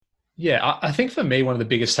Yeah, I think for me, one of the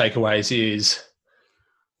biggest takeaways is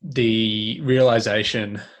the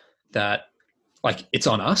realization that like it's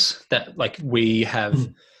on us, that like we have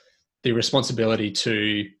the responsibility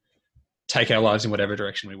to take our lives in whatever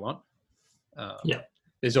direction we want. Yeah.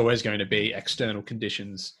 There's always going to be external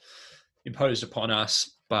conditions imposed upon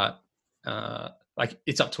us, but like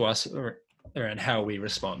it's up to us around how we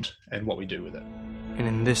respond and what we do with it. And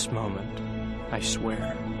in this moment, I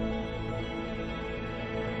swear,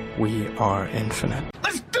 we are infinite.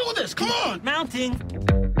 Let's do this! Come on! Mounting.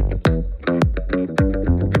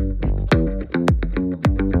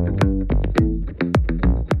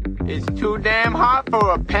 It's too damn hot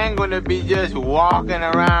for a penguin to be just walking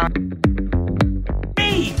around.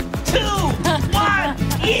 3, 2, 1,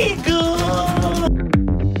 eagle!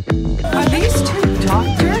 Are these two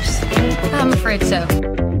doctors? I'm afraid so.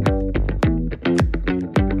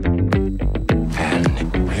 And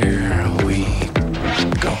here we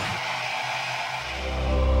go.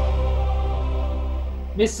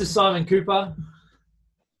 Mr. Simon Cooper.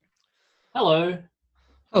 Hello.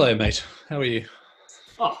 Hello, mate. How are you?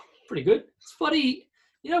 Oh, pretty good. It's bloody,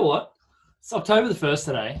 you know what? It's October the 1st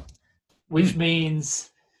today, which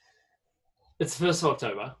means it's the 1st of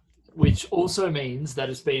October, which also means that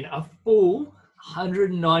it's been a full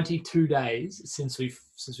 192 days since we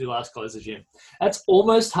last closed the gym. That's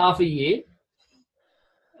almost half a year.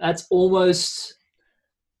 That's almost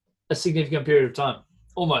a significant period of time.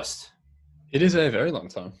 Almost. It is a very long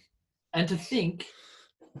time. And to think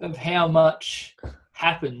of how much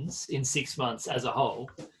happens in 6 months as a whole,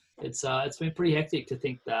 it's been pretty hectic to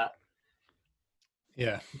think that.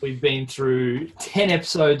 Yeah. We've been through 10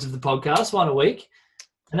 episodes of the podcast, one a week,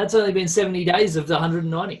 and that's only been 70 days of the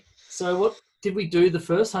 190. So what did we do the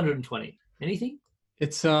first 120? Anything?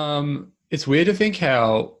 It's weird to think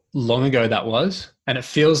how long ago that was, and it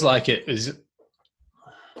feels like it was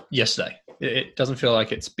yesterday. It doesn't feel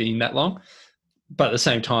like it's been that long, but at the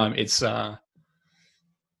same time, it's felt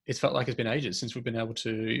like it's been ages since we've been able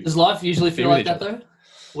to. Does life usually feel like that other. though,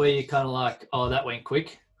 where you're kind of like, oh, that went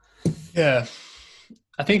quick? Yeah,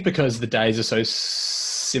 I think because the days are so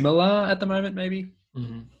similar at the moment, maybe.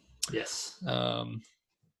 Mm-hmm. Yes. And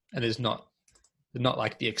there's not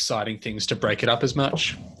like the exciting things to break it up as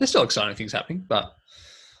much. There's still exciting things happening, but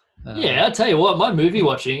yeah, I'll tell you what, my movie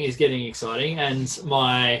watching is getting exciting, and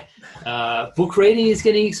my book reading is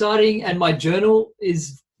getting exciting, and my journal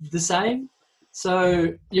is the same.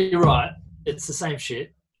 So you're right. It's the same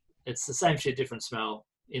shit. It's the same shit, different smell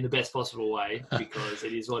in the best possible way, because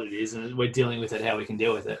it is what it is, and we're dealing with it how we can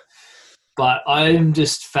deal with it. But I'm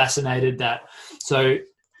just fascinated that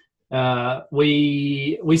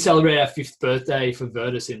we celebrate our 5th birthday for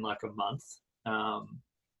Virtus in like a month,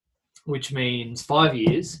 which means 5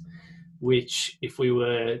 years, which if we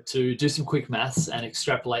were to do some quick maths and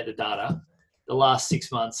extrapolate the data, the last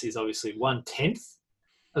 6 months is obviously 1/10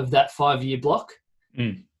 of that 5-year block.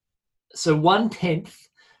 Mm. So 1/10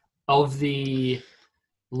 of the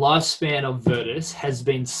lifespan of Virtus has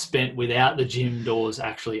been spent without the gym doors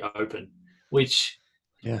actually open, which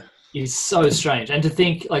is so strange. And to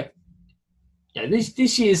think like, yeah,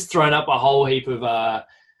 this year's thrown up a whole heap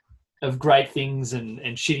of great things and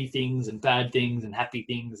shitty things and bad things and happy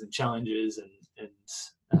things and challenges and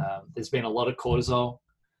there's been a lot of cortisol.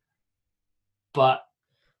 But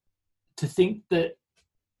to think that,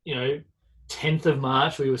 10th of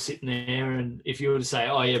March we were sitting there, and if you were to say,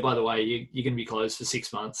 oh yeah, by the way, you're going to be closed for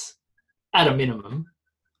 6 months at a minimum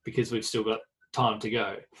because we've still got time to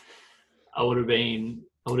go, I would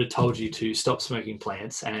have told you to stop smoking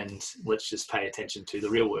plants and let's just pay attention to the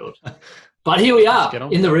real world. But here we are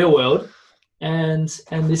in the real world, and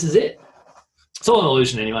this is it. It's all an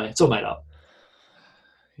illusion anyway. It's all made up.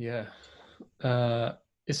 Yeah.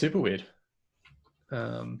 It's super weird.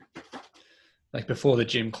 Like before the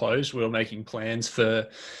gym closed, we were making plans for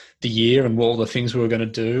the year and all the things we were going to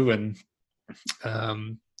do, and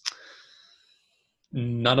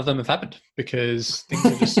none of them have happened because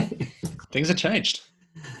things have changed.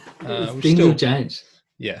 Things have changed.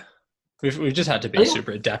 Yeah, we've just had to be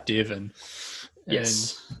super adaptive and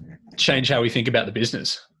change how we think about the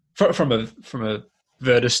business from a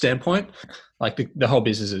Virtus standpoint. Like the whole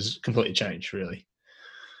business has completely changed, really.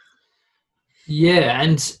 Yeah,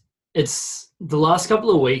 and it's the last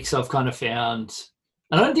couple of weeks I've kind of found,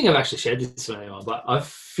 I don't think I've actually shared this with anyone, but I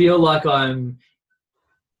feel like I'm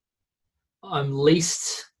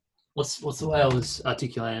least, what's the way I was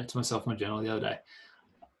articulating it to myself in my journal the other day?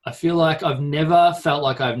 I feel like I've never felt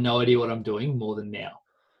like I have no idea what I'm doing more than now.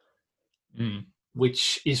 Mm.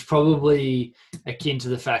 which is probably akin to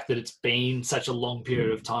the fact that it's been such a long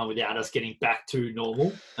period of time without us getting back to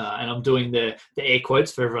normal. And I'm doing the air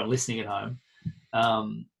quotes for everyone listening at home.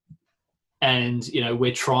 And, you know,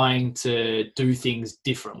 we're trying to do things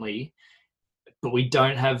differently, but we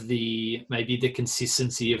don't have maybe the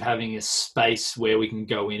consistency of having a space where we can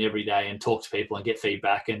go in every day and talk to people and get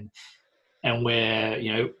feedback, and where,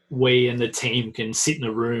 you know, we and the team can sit in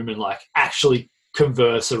a room and like actually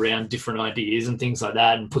converse around different ideas and things like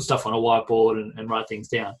that, and put stuff on a whiteboard and write things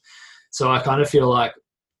down. So I kind of feel like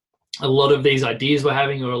a lot of these ideas we're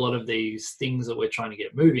having, or a lot of these things that we're trying to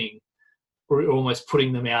get moving, we're almost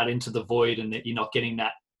putting them out into the void, and that you're not getting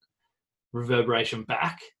that reverberation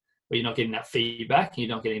back, or you're not getting that feedback, you're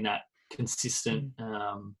not getting that consistent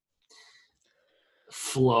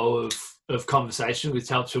flow of conversation, which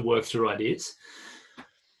helps to work through ideas.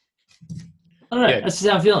 I don't know. That's just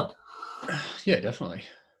how I'm feeling. Yeah, definitely.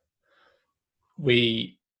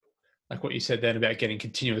 We, like what you said then about getting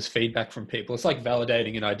continuous feedback from people. It's like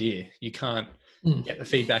validating an idea. You can't get the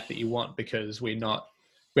feedback that you want because we're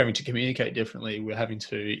having to communicate differently. We're having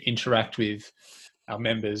to interact with our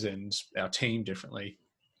members and our team differently,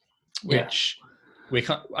 which we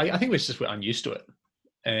can't. I think we're unused to it.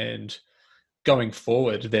 And going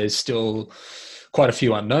forward, there's still quite a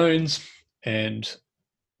few unknowns, and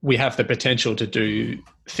we have the potential to do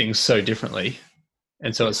things so differently.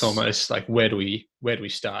 And so it's almost like, where do we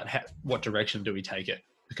start? What direction do we take it?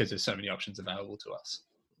 Because there's so many options available to us.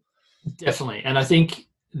 Definitely. And I think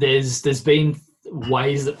there's been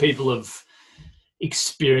ways that people have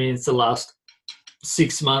experienced the last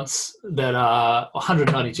 6 months that are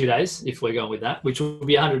 192 days, if we're going with that, which will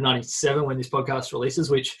be 197 when this podcast releases,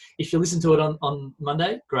 which if you listen to it on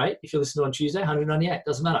Monday, great. If you listen to it on Tuesday, 198,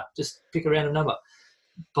 doesn't matter. Just pick a random number.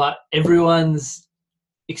 But everyone's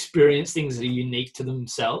experienced things that are unique to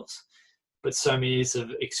themselves, but so many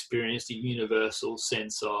have experienced a universal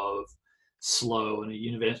sense of slow and a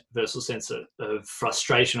universal sense of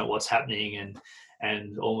frustration at what's happening,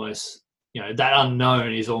 and almost, you know, that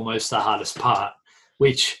unknown is almost the hardest part,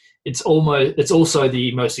 which it's also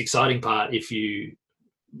the most exciting part if you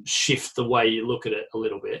shift the way you look at it a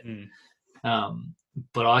little bit.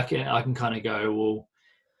 But I can kind of go, well,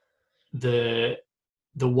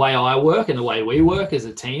 the way I work and the way we work as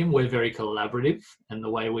a team, we're very collaborative, and the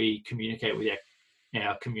way we communicate with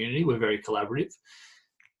our community, we're very collaborative.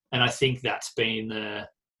 And I think that's been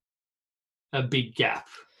a big gap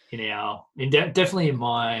definitely in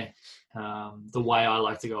my, the way I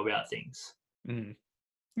like to go about things.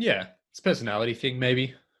 Yeah. It's a personality thing,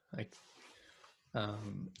 maybe. Like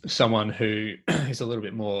someone who is a little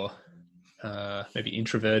bit more maybe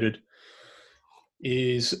introverted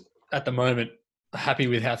is at the moment happy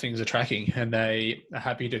with how things are tracking, and they are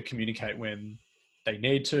happy to communicate when they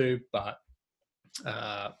need to, but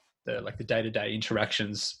the day-to-day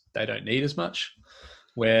interactions, they don't need as much.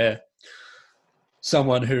 Where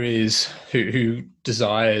someone who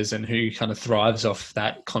desires and who kind of thrives off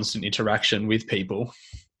that constant interaction with people,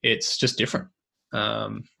 it's just different. I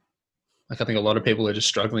think a lot of people are just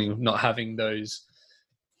struggling not having those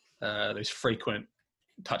frequent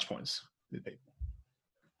touch points with people.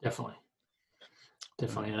 Definitely.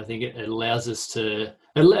 And I think it allows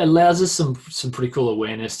us some pretty cool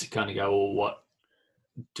awareness to kind of go, well, what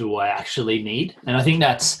do I actually need? And I think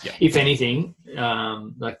that's, if anything,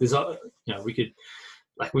 like there's, you know, we've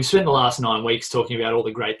spent the last 9 weeks talking about all the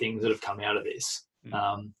great things that have come out of this.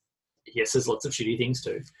 Yes, there's lots of shitty things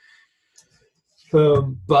too.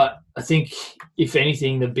 But I think, if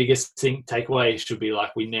anything, the biggest takeaway should be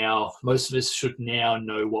like, most of us should now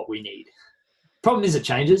know what we need. Problem is, it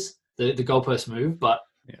changes. The goalposts move, but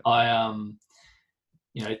I,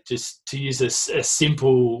 you know, just to use a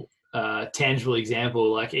simple, tangible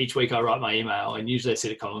example, like each week I write my email, and usually I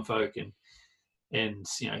sit at Common Folk, and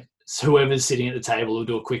you know, so whoever's sitting at the table will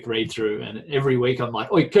do a quick read through, and every week I'm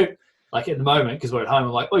like, "Oi, Coop!" Like at the moment, because we're at home,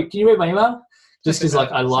 I'm like, "Oi, can you read my email?" Just because,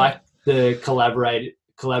 like, I like the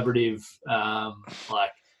collaborative,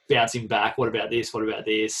 like bouncing back. What about this? What about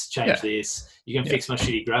this? Change this. You can fix my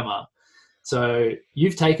shitty grammar. So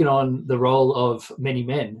you've taken on the role of many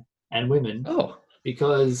men and women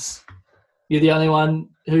because you're the only one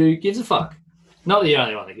who gives a fuck. Not the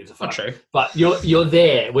only one that gives a fuck. Not true. But you're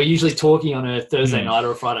there. We're usually talking on a Thursday night or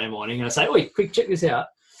a Friday morning, and I say, "Oi, quick, check this out."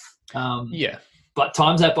 But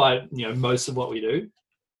times that by, you know, most of what we do,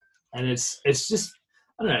 and it's just,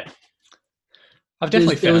 I don't know. I've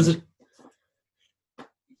definitely found.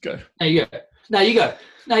 Go. There you go.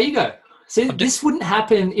 Now you go. See, this wouldn't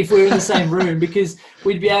happen if we were in the same room, because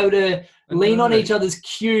we'd be able to lean on each other's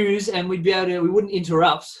cues, and we wouldn't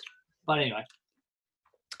interrupt. But anyway.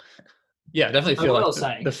 Yeah, I definitely Oh, feel what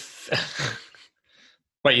like I was saying.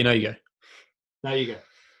 Wait, you go. There you go.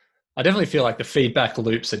 I definitely feel like the feedback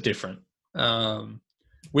loops are different.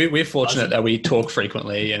 We're fortunate that we talk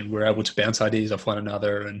frequently and we're able to bounce ideas off one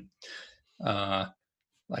another, and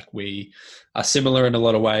like we are similar in a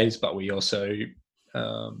lot of ways, but we also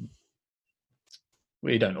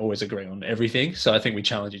we don't always agree on everything. So I think we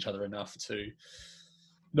challenge each other enough to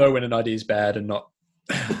know when an idea is bad and not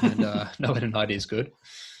and know when an idea is good.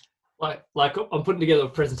 Like I'm putting together a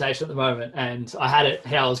presentation at the moment, and I had it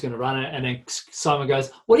how I was going to run it, and then Simon goes,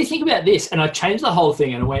 "What do you think about this?" And I changed the whole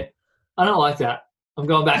thing, and I went, "I don't like that. I'm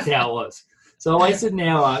going back to how it was." So I wasted an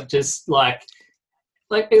hour just like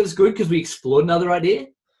it was good because we explored another idea,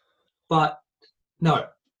 but no,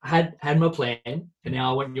 I had my plan, and now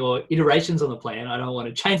I want your iterations on the plan. I don't want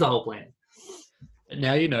to change the whole plan. And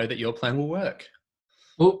now you know that your plan will work.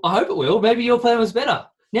 Well, I hope it will. Maybe your plan was better.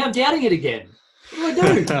 Now I'm doubting it again. What do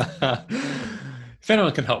I do? If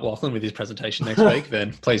anyone can help Lachlan with his presentation next week,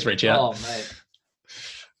 then please reach out. Oh, mate.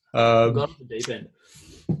 I've got off the deep end.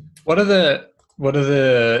 What are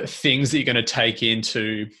the things that you're going to take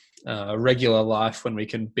into regular life when we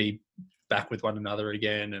can be back with one another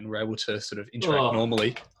again and we're able to sort of interact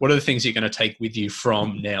normally? What are the things you're going to take with you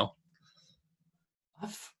from now?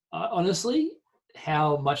 Honestly,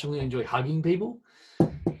 how much I'm going to enjoy hugging people.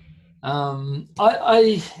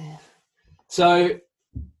 So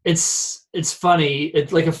it's funny.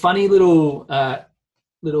 It's like a funny little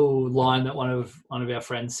line that one of our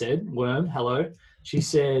friends said. Worm, hello. She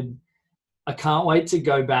said, "I can't wait to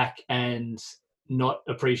go back and not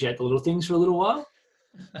appreciate the little things for a little while,"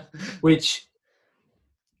 which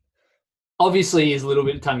obviously is a little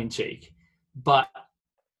bit tongue in cheek, but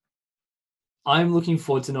I'm looking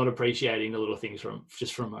forward to not appreciating the little things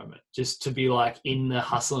just for a moment, just to be like in the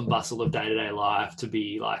hustle and bustle of day-to-day life, to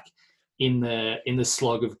be like in the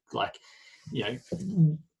slog of like, you know,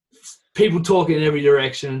 people talking in every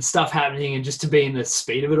direction and stuff happening, and just to be in the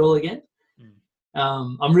speed of it all again.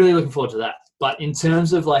 I'm really looking forward to that. But in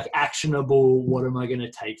terms of like actionable, what am I going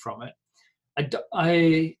to take from it?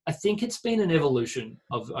 I think it's been an evolution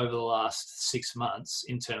of over the last 6 months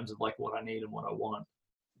in terms of like what I need and what I want,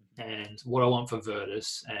 and what I want for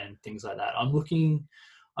Virtus and things like that.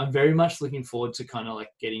 I'm very much looking forward to kind of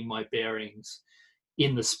like getting my bearings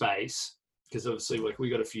in the space, because obviously like we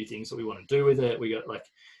got a few things that we want to do with it. We got like,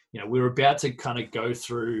 you know, we're about to kind of go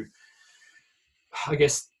through, I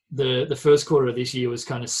guess the first quarter of this year was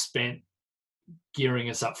kind of spent gearing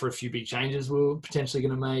us up for a few big changes we were potentially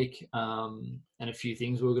going to make, and a few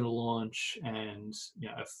things we were going to launch, and, you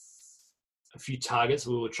know, a few targets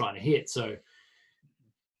we were trying to hit. So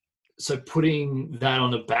putting that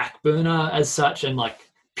on the back burner as such, and like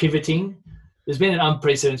pivoting, there's been an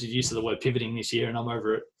unprecedented use of the word pivoting this year, and I'm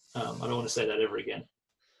over it. I don't want to say that ever again,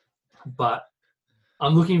 but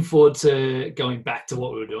I'm looking forward to going back to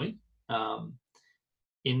what we were doing,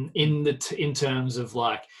 in terms of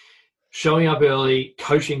like showing up early,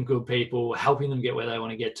 coaching good people, helping them get where they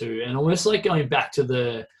want to get to, and almost like going back to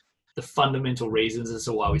the fundamental reasons as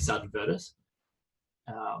to why we started Virtus.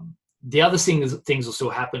 The other things will still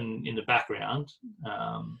happen in the background,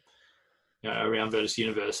 you know, around Virtus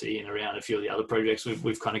University and around a few of the other projects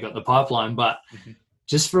we've kind of got in the pipeline. But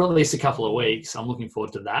just for at least a couple of weeks, I'm looking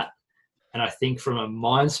forward to that. And I think from a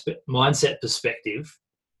mindset perspective,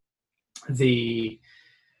 the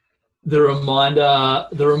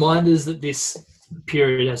reminders that this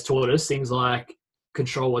period has taught us, things like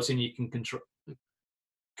control what's in you can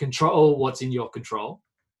control what's in your control,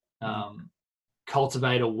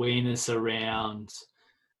 cultivate awareness around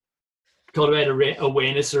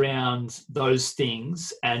those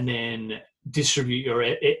things, and then distribute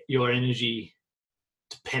your energy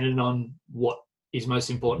dependent on what is most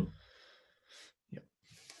important.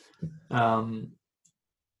 And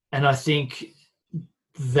I think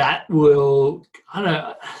that will, I don't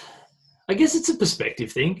know, I guess it's a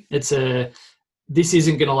perspective thing. This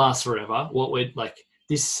isn't going to last forever. What we're like,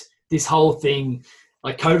 this whole thing,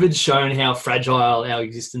 like COVID's shown how fragile our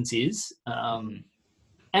existence is. And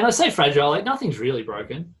I say fragile, like nothing's really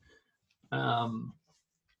broken. I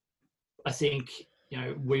think, you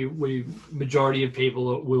know, we majority of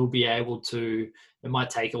people will be able to, it might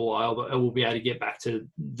take a while, but it will be able to get back to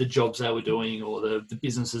the jobs they were doing or the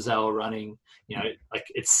businesses they were running. You know, like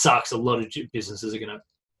it sucks. A lot of businesses are going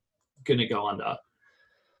to go under.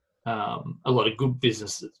 A lot of good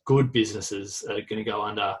businesses are going to go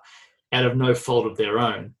under out of no fault of their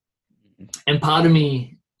own. And part of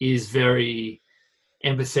me is very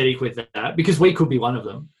empathetic with that, because we could be one of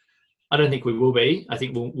them. I don't think we will be. I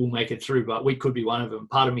think we'll make it through, but we could be one of them.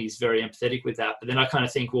 Part of me is very empathetic with that. But then I kind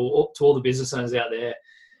of think, well, to all the business owners out there,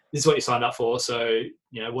 this is what you signed up for. So,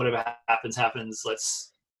 whatever happens,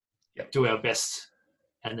 let's do our best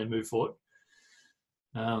and then move forward.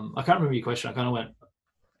 I can't remember your question. I kind of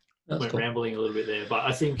went rambling a little bit there, but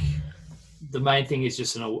I think the main thing is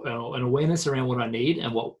just an awareness around what I need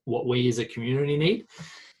and what we as a community need.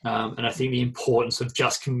 And I think the importance of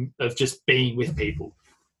just being with people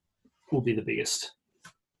will be the biggest.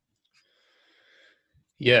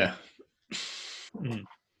 Yeah.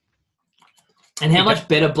 And how much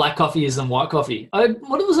better black coffee is than white coffee?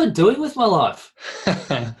 What was I doing with my life?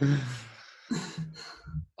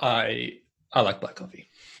 I like black coffee.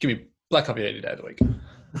 Give me black coffee any day of the week.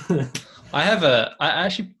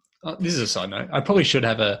 This is a side note. I probably should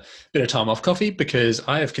have a bit of time off coffee because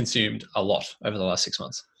I have consumed a lot over the last 6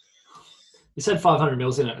 months. You said 500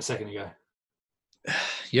 mils in it a second ago.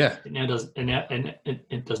 Yeah. It now does, and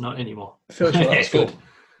it does not anymore. I feel like that was good.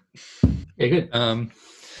 Yeah, good.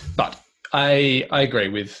 But I agree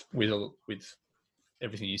with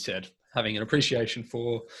everything you said. Having an appreciation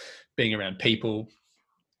for being around people,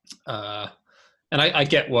 and I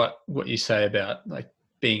get what you say about like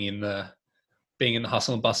being in the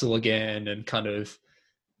hustle and bustle again, and kind of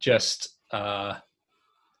just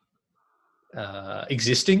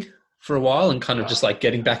existing for a while, and kind of just like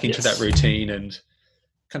getting back into that routine and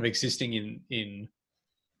kind of existing in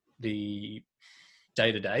the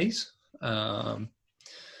day-to-days. I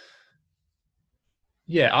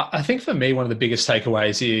think for me, one of the biggest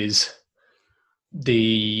takeaways is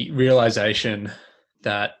the realization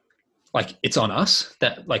that like it's on us,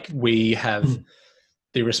 that like we have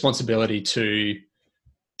the responsibility to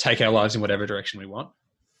take our lives in whatever direction we want.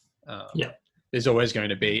 There's always going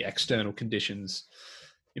to be external conditions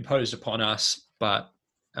imposed upon us, but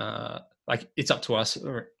like it's up to us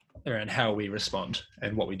around how we respond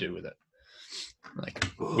and what we do with it. Like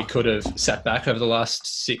we could have sat back over the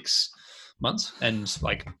last 6 months and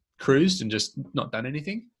like cruised and just not done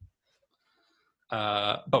anything.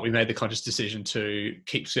 But we made the conscious decision to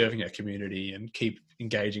keep serving our community and keep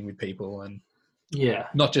engaging with people, and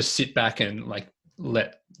not just sit back and like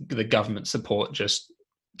let the government support just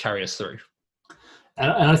carry us through.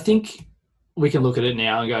 And I think we can look at it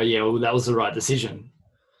now and go, yeah, well, that was the right decision.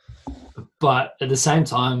 But at the same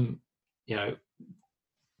time,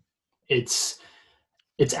 it's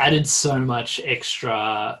added so much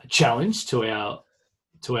extra challenge to our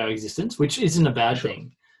existence, which isn't a bad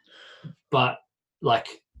thing. But like,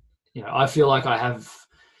 I feel like I have,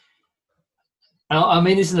 I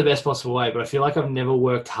mean this in the best possible way, but I feel like I've never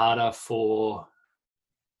worked harder for,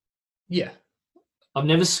 I've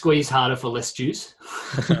never squeezed harder for less juice.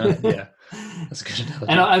 Yeah, that's a good analogy.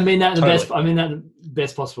 And I mean that in the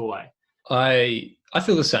best possible way. I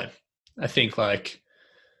feel the same. I think like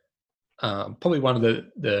probably one of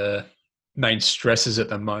the main stresses at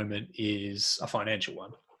the moment is a financial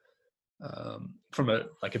one, from a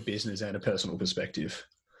business and a personal perspective.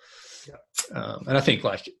 And I think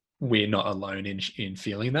like we're not alone in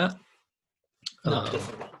feeling that. No,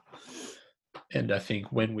 definitely not. And I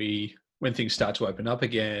think when things start to open up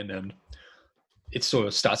again and it sort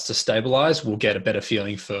of starts to stabilize, we'll get a better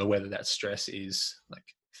feeling for whether that stress is like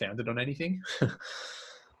founded on anything.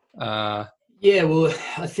 Well,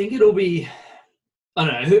 I think it'll be, I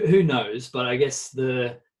don't know, who knows, but I guess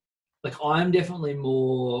I'm definitely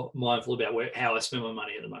more mindful about how I spend my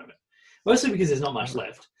money at the moment. Mostly because there's not much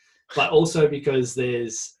left, but also because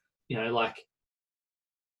there's, I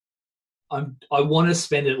want to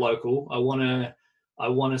spend it local. I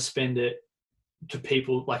want to spend it to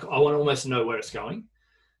people. Like I want to almost know where it's going.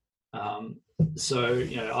 I've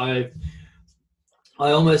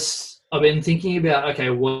been thinking about, okay,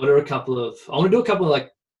 what are I want to do a couple of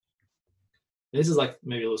like, this is like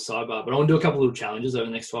maybe a little sidebar, but I want to do a couple of little challenges over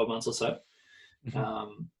the next 12 months or so.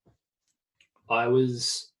 Mm-hmm.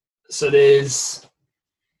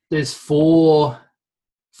 There's four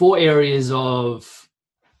areas of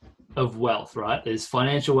wealth, right? There's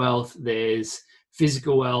financial wealth, there's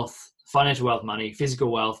physical wealth, financial wealth, money,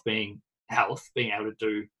 physical wealth being health, being able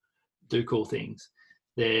to do cool things.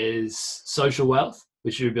 There's social wealth,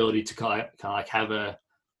 which is your ability to kind of like have a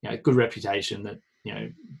good reputation that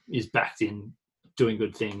is backed in doing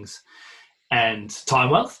good things, and time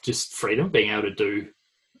wealth, just freedom, being able to do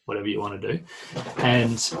whatever you want to do.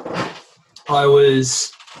 And I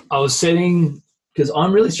was setting, because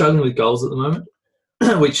I'm really struggling with goals at the moment,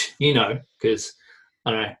 which because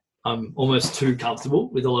I don't know, I'm almost too comfortable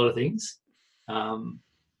with a lot of things,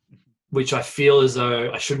 which I feel as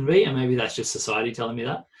though I shouldn't be, and maybe that's just society telling me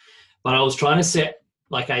that. But I was trying to set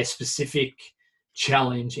like a specific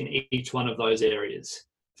challenge in each one of those areas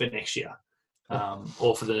for next year,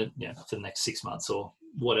 or for the next 6 months, or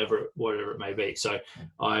whatever it may be. So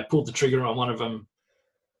I pulled the trigger on one of them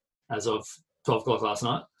as of 12 o'clock last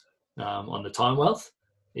night. On the time wealth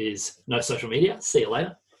is no social media. See you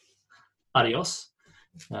later. Adios.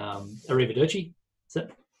 Arrivederci. Is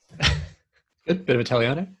that? Good. Bit of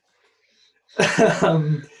Italiano.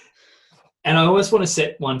 And I always want to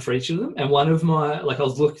set one for each of them. And one of my, I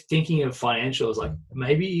was thinking of financial. I was like,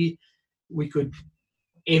 maybe we could,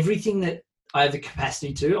 everything that I have the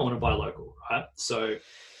capacity to, I want to buy local, right? So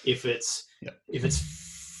if it's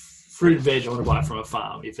fruit and veg, I want to buy it from a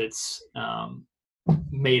farm. If it's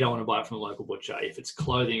meat, I want to buy it from a local butcher. If it's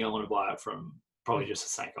clothing, I want to buy it from probably just a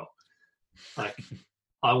Sanko. Like,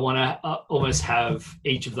 I want to almost have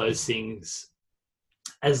each of those things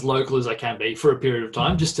as local as I can be for a period of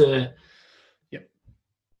time, just to,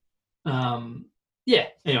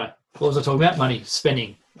 anyway, what was I talking about? Money,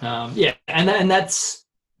 spending. And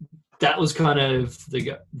that was kind of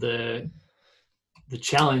the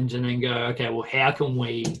challenge, and then go, okay, well, how can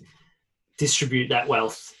we distribute that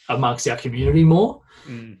wealth amongst our community more?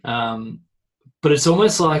 But it's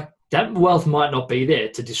almost like that wealth might not be there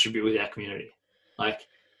to distribute with our community. Like,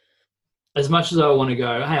 as much as I want to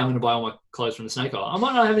go, hey, I'm going to buy all my clothes from the Snake Oil, I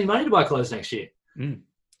might not have any money to buy clothes next year.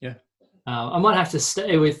 I might have to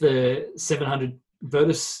stay with the 700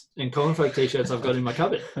 Virtus and Common Folk t-shirts I've got in my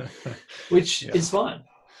cupboard, which is fine.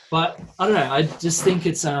 But I don't know. I just think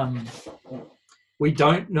it's we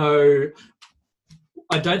don't know.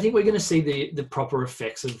 I don't think we're going to see the proper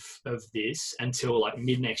effects of this until like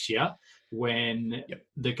mid next year, when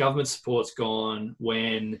the government support's gone,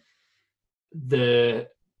 when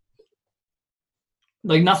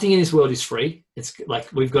nothing in this world is free. It's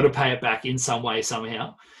like we've got to pay it back in some way,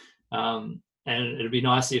 somehow. And it'd be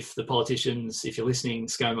nice if the politicians, if you're listening,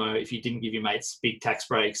 ScoMo, if you didn't give your mates big tax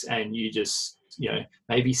breaks and you just,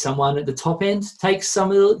 maybe someone at the top end takes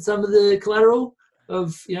some of the collateral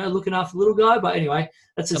of, looking after the little guy. But anyway,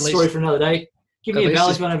 that's a story for another day. Give me a bell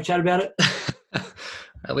if you want to have a chat about it.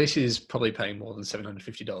 At least he's probably paying more than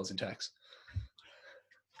 $750 in tax.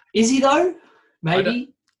 Is he though?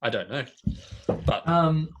 Maybe. I don't know. But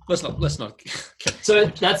let's not. So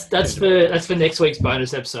that's for next week's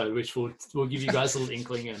bonus episode, which we'll give you guys a little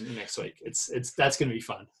inkling in next week. That's going to be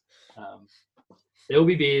fun. There will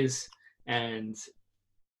be beers and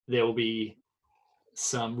there will be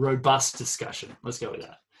some robust discussion. Let's go with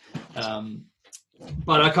that.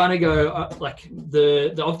 But I kind of go like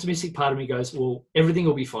the optimistic part of me goes, well, everything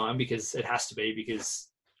will be fine because it has to be, because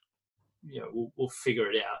we'll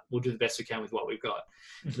figure it out. We'll do the best we can with what we've got.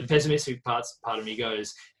 The pessimistic part of me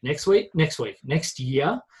goes, next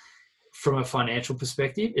year, from a financial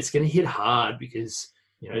perspective, it's going to hit hard because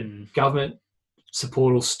government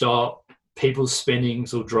support will stop, people's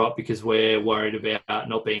spendings will drop because we're worried about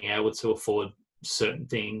not being able to afford certain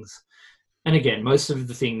things. And again, most of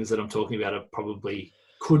the things that I'm talking about are probably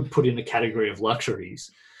could put in the category of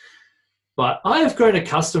luxuries. But I have grown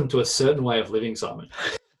accustomed to a certain way of living, Simon.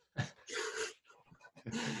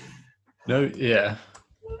 No, yeah,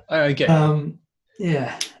 I get. I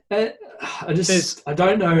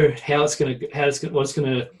don't know how it's going to play out, what it's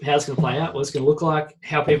going to look like,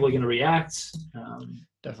 how people are going to react.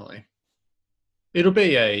 Definitely, it'll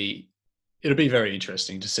be very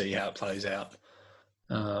interesting to see how it plays out.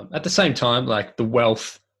 At the same time, like, the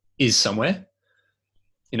wealth is somewhere,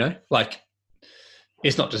 like,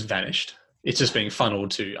 it's not just vanished. It's just being funneled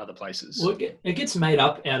to other places. Well, it gets made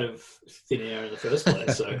up out of thin air in the first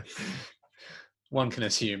place. So one can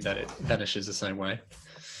assume that it vanishes the same way.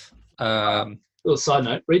 Little side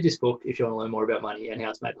note, read this book if you want to learn more about money and how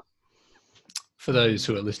it's made up. For those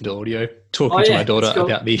who are listening to audio, talking to my daughter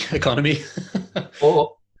about the economy.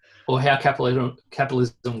 or how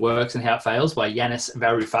capitalism works and how it fails by Yanis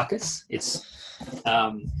Varoufakis. It's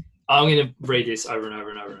I'm going to read this over and over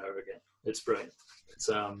and over and over again. It's brilliant. It's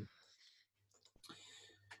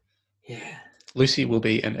yeah. Lucy will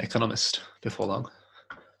be an economist before long.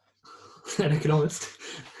 An economist.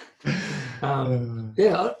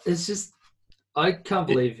 It's just, I can't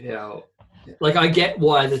believe how, like, I get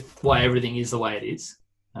why everything is the way it is.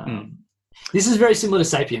 This is very similar to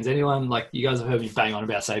Sapiens. Anyone, like, you guys have heard me bang on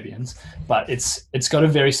about Sapiens, but it's got a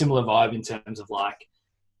very similar vibe in terms of, like,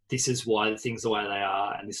 this is why the things are the way they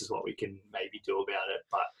are, and this is what we can maybe do about it,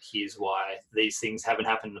 but here's why these things haven't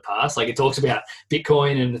happened in the past. Like, it talks about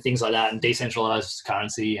Bitcoin and things like that and decentralized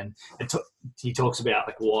currency, and he talks about,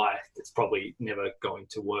 like, why it's probably never going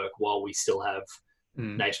to work while we still have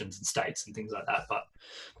nations and states and things like that. But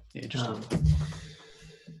interesting.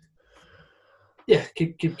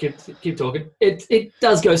 Keep talking. It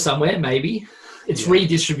does go somewhere, maybe. It's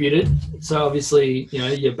redistributed. So obviously,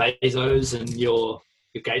 your Bezos and your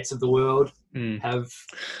the Gates of the world have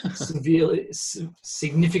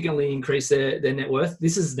significantly increased their net worth.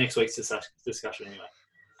 This is next week's discussion anyway.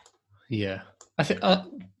 Yeah. I think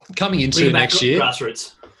coming into next year,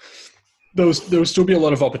 grassroots. There will still be a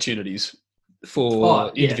lot of opportunities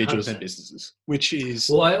for individuals 100%. and businesses, which is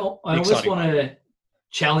I always want to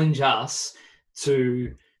challenge us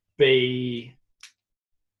to be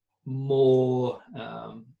more.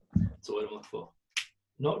 That's what I'm looking for.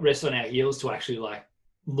 Not rest on our heels, to actually like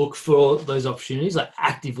look for those opportunities, like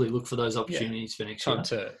actively look for those opportunities for next year.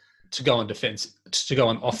 Time to go on defense, to go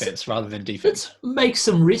on offense rather than defense. Let's make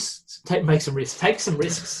some risks. Take some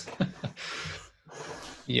risks.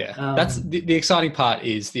 Yeah, that's the exciting part,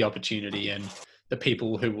 is the opportunity and the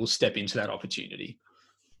people who will step into that opportunity,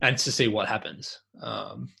 and to see what happens.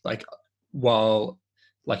 While,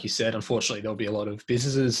 like you said, unfortunately, there'll be a lot of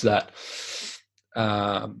businesses that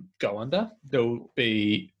go under. There will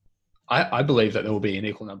be, I believe that there will be an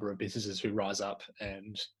equal number of businesses who rise up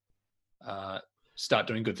and start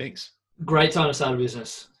doing good things. Great time to start a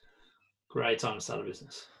business.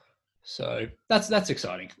 So that's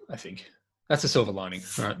exciting, I think. That's a silver lining,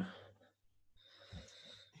 right?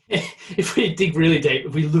 If we dig really deep,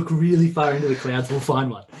 if we look really far into the clouds, we'll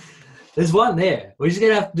find one. There's one there. We're just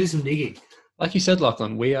going to have to do some digging. Like you said,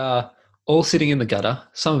 Lachlan, we are all sitting in the gutter.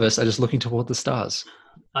 Some of us are just looking toward the stars.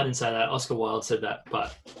 I didn't say that. Oscar Wilde said that,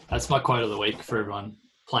 but that's my quote of the week for everyone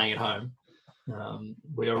playing at home.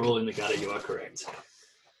 We are all in the gutter. You are correct.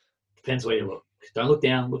 Depends where you look. Don't look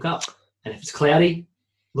down, look up. And if it's cloudy,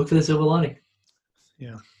 look for the silver lining.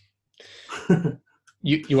 Yeah.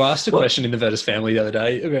 You asked a question in the Virtus family the other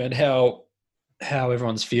day around how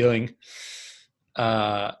everyone's feeling,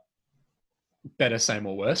 better, same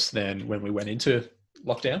or worse than when we went into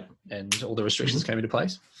lockdown and all the restrictions came into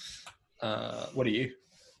place. What are you?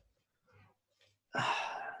 I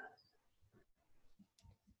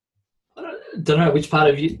don't know which part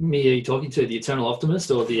of me are you talking to, the eternal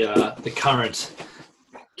optimist or the current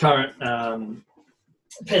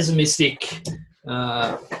pessimistic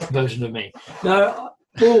version of me. No,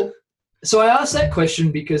 well, so I asked that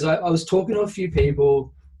question because I was talking to a few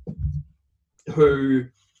people who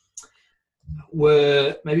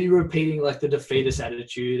were maybe repeating like the defeatist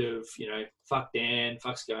attitude of, fuck Dan,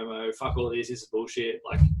 fuck ScoMo, fuck all this is bullshit.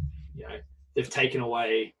 Like, they've taken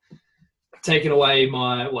away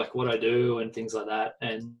my, like, what I do and things like that.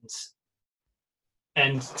 And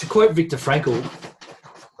to quote Viktor Frankl,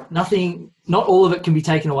 not all of it can be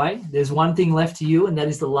taken away. There's one thing left to you, and that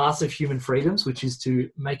is the last of human freedoms, which is to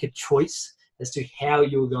make a choice as to how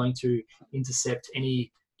you're going to intercept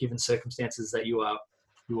any given circumstances that you are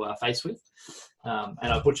faced with. And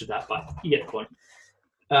I butchered that, but you get the point.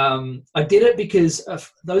 I did it because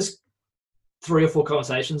of those 3 or 4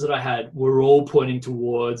 conversations that I had were all pointing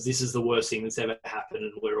towards this is the worst thing that's ever happened,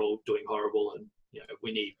 and we're all doing horrible, and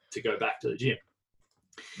we need to go back to the gym.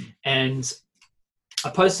 And I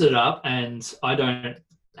posted it up, and I don't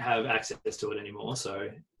have access to it anymore. So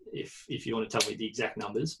if you want to tell me the exact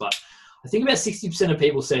numbers, but I think about 60% of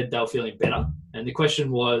people said they were feeling better. And the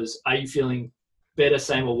question was, are you feeling better,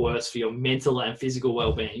 same or worse for your mental and physical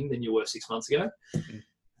well-being than you were 6 months ago? I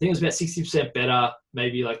think it was about 60% better,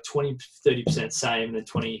 maybe like 20, 30% same,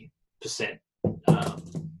 and 20%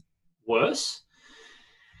 worse.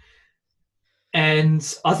 And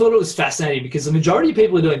I thought it was fascinating because the majority of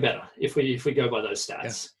people are doing better if we go by those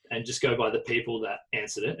stats and just go by the people that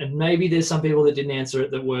answered it. And maybe there's some people that didn't answer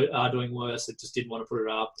it that are doing worse, that just didn't want to put it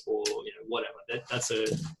up, or whatever. That's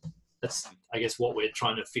I guess what we're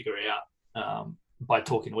trying to figure out by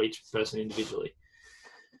talking to each person individually.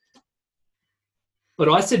 But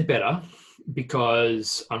I said better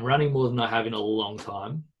because I'm running more than I have in a long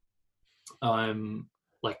time. I'm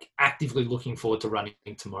like actively looking forward to running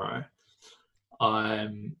tomorrow.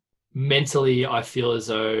 Mentally, I feel as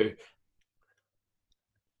though,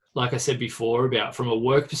 like I said before, about from a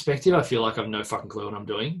work perspective, I feel like I've no fucking clue what I'm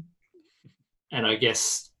doing. And I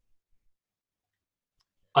guess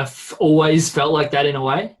I've always felt like that in a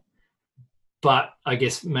way. But I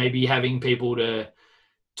guess maybe having people to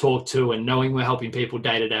talk to and knowing we're helping people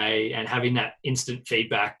day to day and having that instant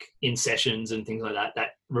feedback in sessions and things like that,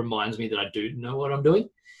 that reminds me that I do know what I'm doing.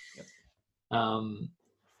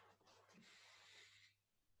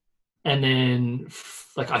 And then,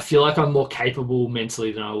 like, I feel like I'm more capable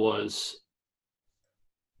mentally than I was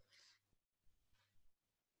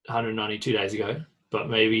 192 days ago. But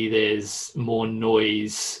maybe there's more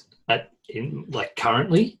noise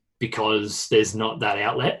currently because there's not that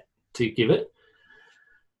outlet to give it.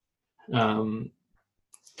 Like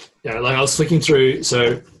I was flicking through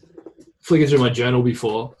my journal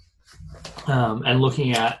before, and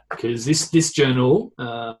looking at, because this journal,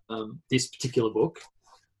 this particular book,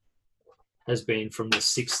 has been from the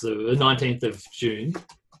 19th of June.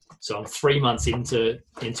 So I'm 3 months into it,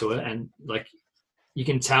 and like you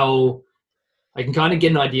can tell, I can kind of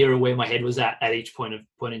get an idea of where my head was at each point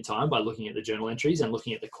in time by looking at the journal entries and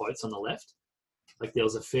looking at the quotes on the left. Like there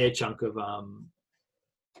was a fair chunk of like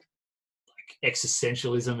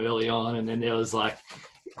existentialism early on, and then there was like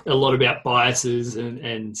a lot about biases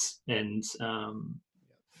and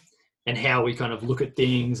how we kind of look at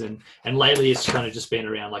things, and lately it's kind of just been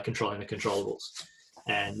around like controlling the controllables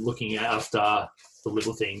and looking after the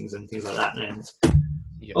little things and things like that. And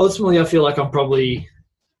ultimately I feel like I'm probably,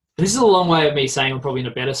 this is a long way of me saying I'm probably in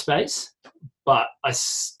a better space, but I've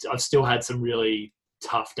still had some really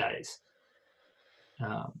tough days.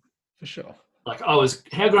 For sure. Like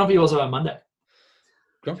how grumpy was I on Monday?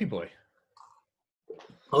 Grumpy boy.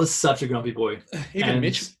 I was such a grumpy boy. Even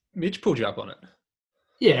Mitch pulled you up on it.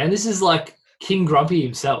 Yeah, and this is like King Grumpy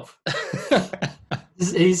himself.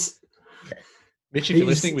 He's Mitch, if you're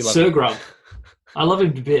listening, we love Sir you. Grump. I love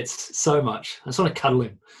him to bits so much. I just want to cuddle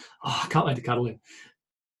him. Oh, I can't wait to cuddle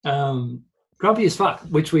him. Grumpy as fuck,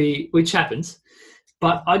 which happens,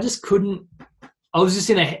 but I just couldn't. I was just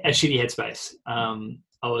in a shitty headspace.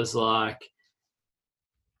 I was like,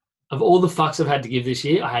 of all the fucks I've had to give this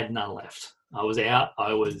year, I had none left. I was out.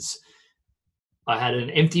 I had an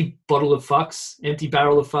empty bottle of fucks, empty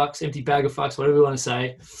barrel of fucks, empty bag of fucks, whatever you want to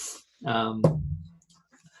say.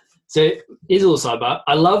 So here's a little sidebar.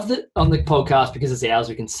 I love that on the podcast, because it's ours,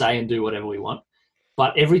 we can say and do whatever we want.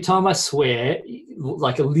 But every time I swear,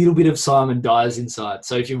 like a little bit of Simon dies inside.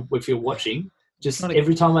 So if you're watching, just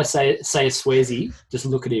every time I say a swearsy, just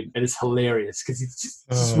look at him, and it's hilarious because he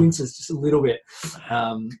just winces just a little bit.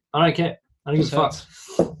 I don't care. I don't give a fuck.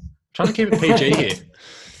 Trying to keep it PG here.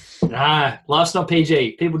 Nah, life's not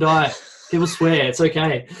PG. People die. People swear. It's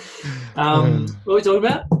okay. What are we talking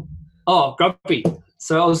about? Oh, grumpy.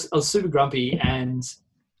 So I was super grumpy, and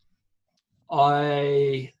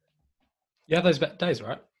You have those bad days,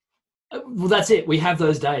 right? well, that's it. We have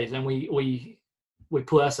those days, and we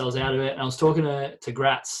pull ourselves out of it. And I was talking to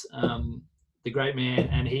Gratz, the great man,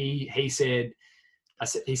 and he said,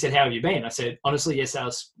 how have you been? I said, honestly, yes, I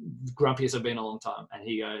was grumpiest I've been in a long time. And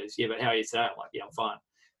he goes, yeah, but how are you today? I'm like, yeah, I'm fine.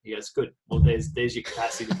 He goes, good. Well, there's your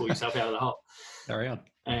capacity to pull yourself out of the hole. Carry on.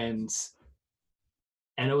 And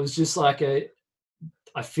it was just like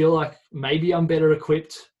I feel like maybe I'm better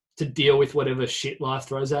equipped to deal with whatever shit life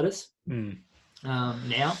throws at us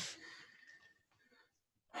now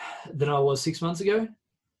than I was 6 months ago,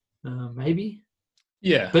 maybe.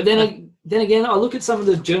 Yeah. But then again, I look at some of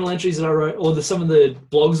the journal entries that I wrote, or some of the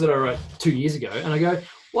blogs that I wrote 2 years ago, and I go,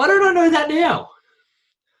 why don't I know that now?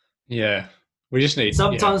 Yeah. We just need...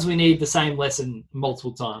 Sometimes we need the same lesson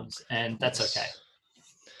multiple times, and that's okay.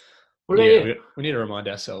 What about you? We need to remind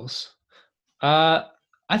ourselves. I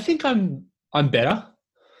think I'm better.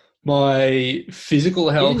 My physical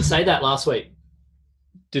health... You didn't say that last week.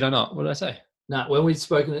 Did I not? What did I say? No, when we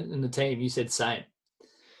spoke in the team, you said same.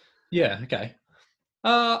 Yeah, okay.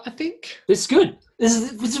 I think... This is good. This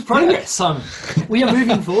is progress, Simon. We are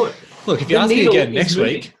moving forward. Look, if you ask me again next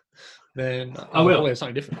week, then I will. I'll have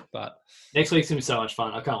something different. But next week's going to be so much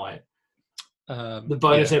fun. I can't wait. The bonus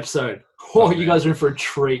bonus episode. Oh, you guys are in for a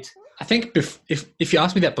treat. I think if you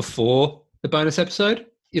ask me that before the bonus episode,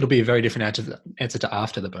 it'll be a very different answer to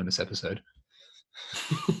after the bonus episode.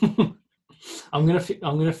 I'm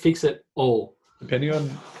gonna fix it all. Depending on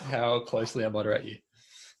how closely I moderate you.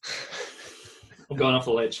 I'm going off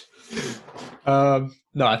the ledge.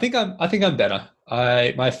 No, I think I'm better.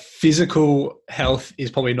 My physical health is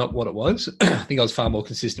probably not what it was. I think I was far more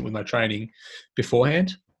consistent with my training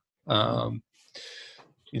beforehand.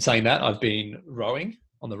 In saying that, I've been rowing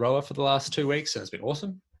on the rower for the last 2 weeks, and it's been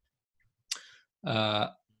awesome. I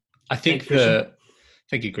think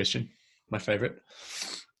thank you, Christian, my favorite.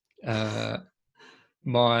 I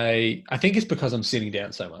think it's because I'm sitting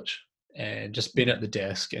down so much and just been at the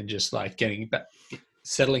desk and just like getting back,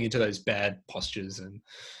 settling into those bad postures and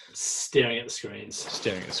staring at the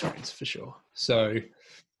screens for sure. So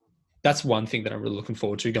that's one thing that I'm really looking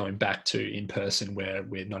forward to, going back to in person where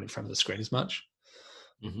we're not in front of the screen as much.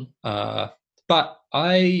 Mm-hmm. But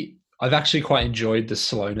I've actually quite enjoyed the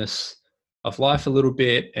slowness of life a little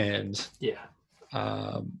bit, and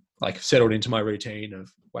like settled into my routine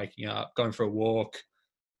of waking up, going for a walk,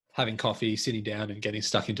 having coffee, sitting down, and getting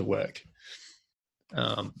stuck into work.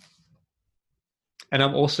 And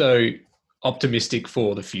I'm also optimistic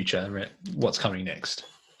for the future and what's coming next.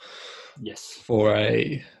 Yes. For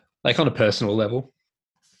on a personal level,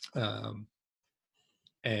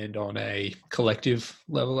 and on a collective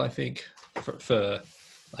level, I think, for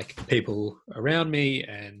like people around me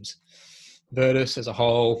and Virtus as a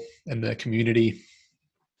whole and the community.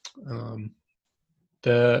 We've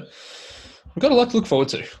got a lot to look forward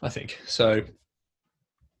to, I think. So,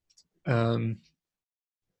 yeah,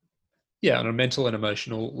 on a mental and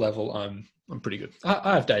emotional level, I'm pretty good.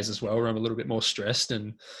 I have days as well where I'm a little bit more stressed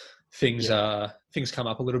and things come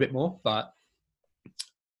up a little bit more.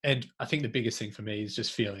 And I think the biggest thing for me is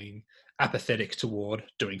just feeling apathetic toward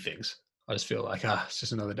doing things. I just feel like, it's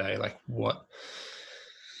just another day. Like what?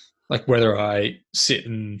 Like whether I sit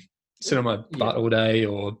on my butt all day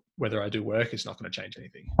or whether I do work, it's not going to change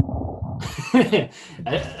anything.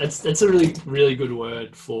 That's a really, really good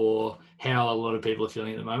word for how a lot of people are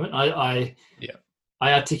feeling at the moment. I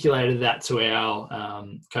articulated that to our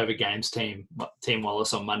COVID Games team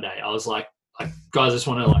Wallace on Monday. I was like, guys, I just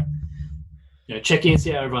want to check in,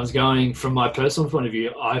 see how everyone's going. From my personal point of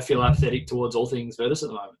view, I feel apathetic towards all things Virtus at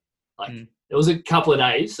the moment. There was a couple of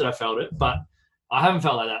days that I felt it, but I haven't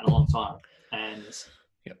felt like that in a long time.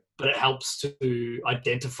 But it helps to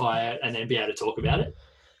identify it and then be able to talk about it.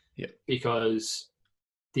 Yeah. Because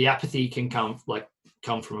the apathy can come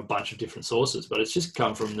from a bunch of different sources, but it's just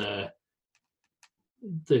come from the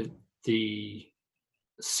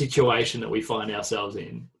situation that we find ourselves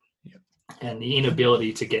in. And the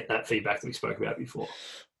inability to get that feedback that we spoke about before.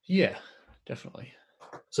 Yeah, definitely.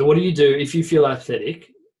 So what do you do if you feel apathetic?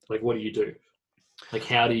 Like, what do you do? Like,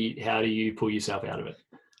 how do you pull yourself out of it?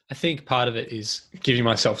 I think part of it is giving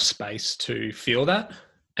myself space to feel that,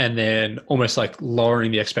 and then almost like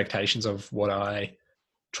lowering the expectations of what I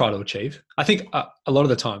try to achieve. I think a lot of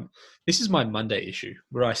the time, this is my Monday issue,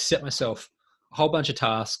 where I set myself a whole bunch of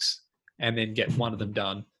tasks and then get one of them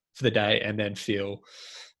done for the day, and then feel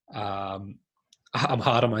I'm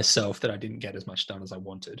hard on myself that I didn't get as much done as I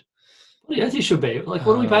wanted. Well, yeah, you should be. Like,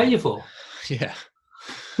 what do we pay you for? Yeah.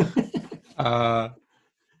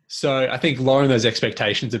 So I think lowering those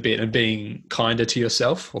expectations a bit and being kinder to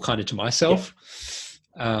yourself or kinder to myself.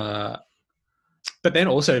 Yeah. But then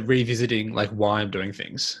also revisiting like why I'm doing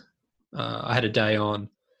things. I had a day on,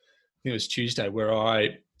 I think it was Tuesday, where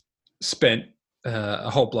I spent a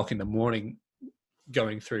whole block in the morning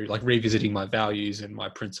going through, like, revisiting my values and my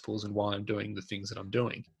principles and why I'm doing the things that I'm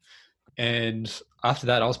doing. And after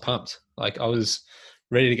that, I was pumped. Like, I was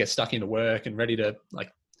ready to get stuck into work and ready to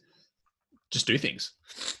like just do things.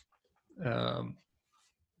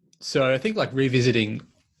 So I think like revisiting,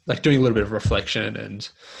 like doing a little bit of reflection and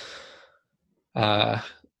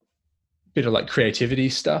bit of like creativity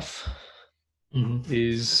stuff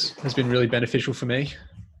has been really beneficial for me.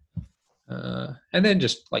 And then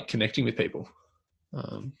just like connecting with people,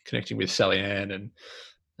 connecting with Sally Ann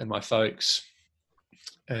and my folks,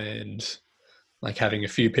 and like having a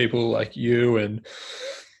few people like you and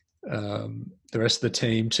the rest of the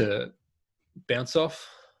team to bounce off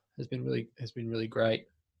has been really great.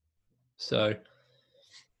 So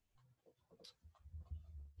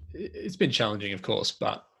it's been challenging, of course,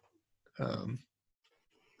 but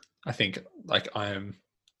I think like I am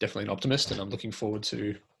definitely an optimist, and I'm looking forward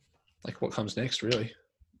to like what comes next. Really,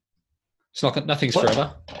 it's nothing's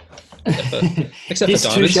forever, except this for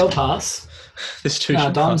diamonds. Too shall pass. This too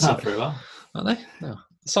shall diamonds pass. aren't forever, aren't they? No,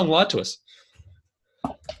 the song lied to us.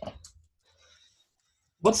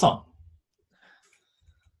 What song?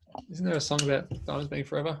 Isn't there a song about diamonds being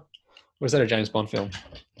forever? Or is that a James Bond film?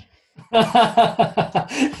 Well,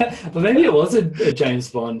 maybe it was a James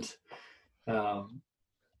Bond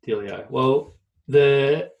dealio. Well,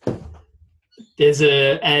 and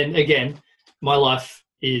again, my life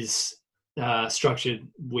is structured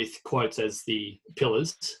with quotes as the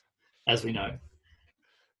pillars, as we know.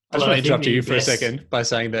 I just want to interrupt you for a second by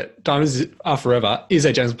saying that Diamonds Are Forever is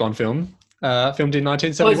a James Bond film, filmed in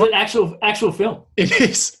 1971. Oh, is it actual film? It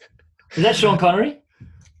is. Is that Sean Connery?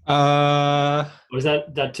 Or is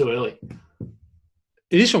that too early?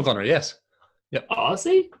 It is Sean Connery, yes. Yep. Oh,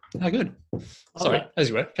 see? How good. Sorry, as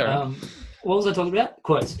you were. Carry on. What was I talking about?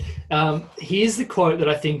 Quotes. Here's the quote that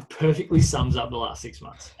I think perfectly sums up the last 6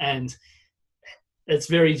 months. And it's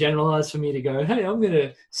very generalized for me to go, hey, I'm going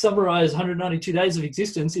to summarize 192 days of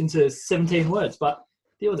existence into 17 words, but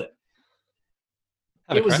deal with it.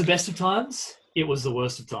 It was the best of times. It was the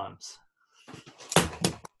worst of times.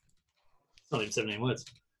 It's not even 17 words.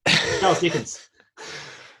 Charles Dickens.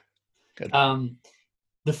 Good.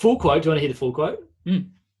 The full quote, do you want to hear the full quote?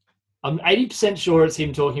 I'm 80% sure it's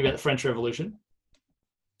him talking about the French Revolution.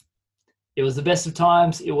 It was the best of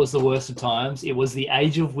times. It was the worst of times. It was the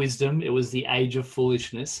age of wisdom. It was the age of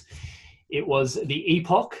foolishness. It was the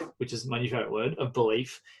epoch, which is my new favorite word, of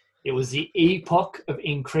belief. It was the epoch of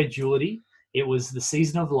incredulity. It was the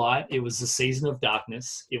season of light. It was the season of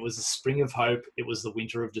darkness. It was the spring of hope. It was the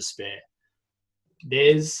winter of despair.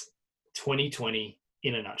 There's 2020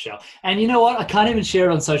 in a nutshell. And you know what? I can't even share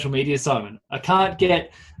it on social media, Simon. I can't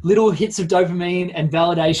get little hits of dopamine and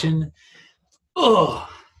validation. Oh,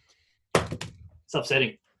 it's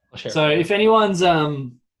upsetting. So if anyone's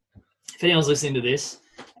listening to this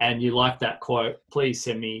and you like that quote, please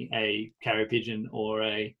send me a carrier pigeon or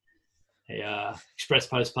a express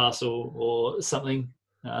post parcel or something.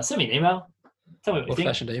 Send me an email. Tell me what you think.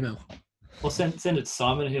 Old-fashioned email. Or send it to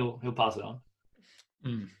Simon. He'll pass it on.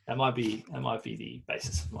 Mm. That might be the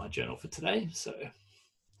basis of my journal for today. So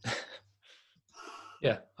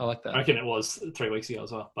yeah, I like that. I reckon it was 3 weeks ago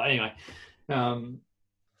as well. But anyway,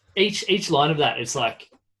 each line of that, it's like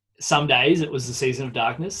some days it was the season of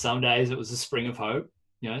darkness, some days it was the spring of hope.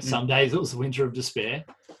 Some days it was the winter of despair.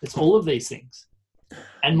 It's all of these things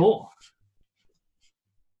and more.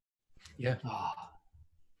 Yeah. Oh.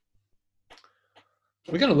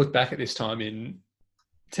 We're going to look back at this time in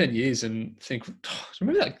 10 years and think,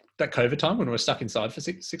 remember that COVID time when we were stuck inside for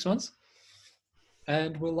six months?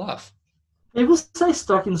 And we'll laugh. People say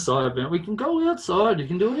stuck inside, man. We can go outside. You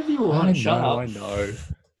can do whatever you want. Shut up. I know.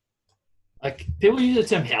 Like, people use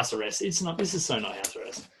the term house arrest. It's not. This is so not house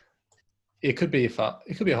arrest. It could be a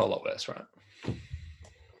whole lot worse, right?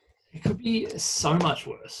 It could be so much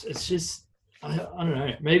worse. It's just, I don't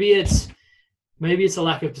know. Maybe it's a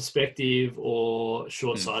lack of perspective or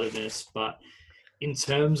short-sightedness, but in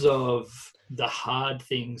terms of the hard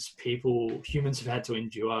things humans have had to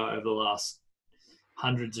endure over the last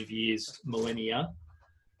hundreds of years, millennia,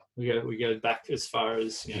 we go back as far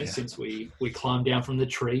as since we climbed down from the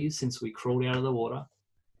trees, since we crawled out of the water.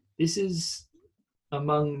 This is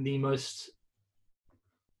among the most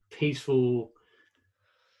peaceful,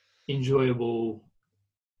 enjoyable,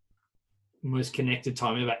 most connected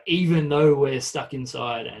time ever, even though we're stuck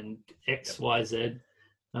inside and X, Y, Z.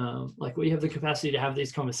 Like, we have the capacity to have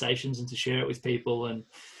these conversations and to share it with people. And,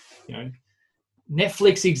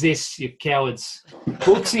 Netflix exists, you cowards.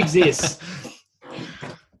 Books exist.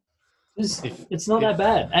 It's not that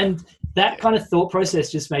bad. And that kind of thought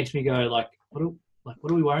process just makes me go, what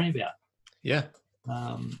are we worrying about? Yeah.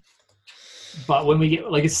 But when we get,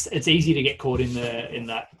 it's easy to get caught in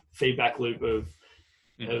that feedback loop of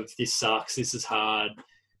this sucks, this is hard,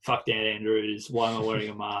 fuck Dan Andrews, why am I wearing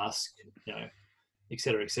a mask, et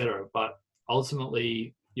cetera, et cetera. But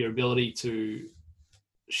ultimately, your ability to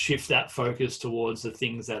shift that focus towards the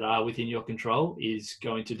things that are within your control is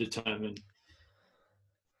going to determine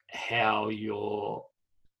how your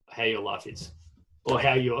life is, or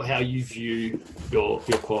how you view your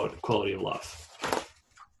quality of life.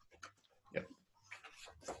 Yep.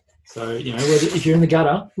 So, if you're in the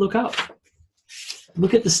gutter, look up.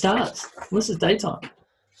 Look at the stars. Unless it's daytime.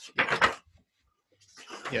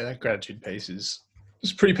 Yeah, that gratitude piece is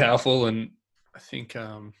pretty powerful, and I think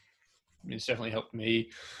it's definitely helped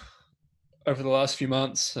me over the last few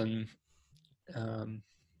months, and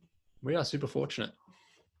we are super fortunate.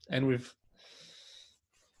 And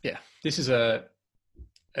this is a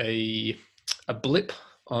blip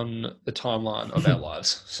on the timeline of our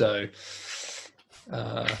lives. So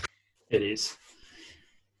it is.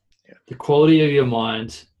 Yeah. The quality of your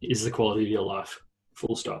mind is the quality of your life.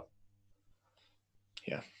 Full stop.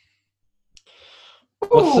 Yeah.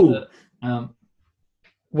 What's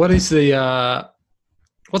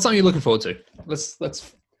something you're looking forward to?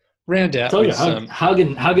 Let's round out. With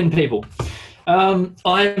hugging people. I'm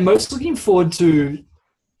most looking forward to.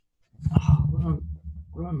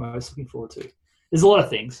 What am I most looking forward to? There's a lot of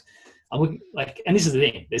things. I'm looking and this is the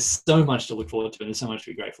thing. There's so much to look forward to, and there's so much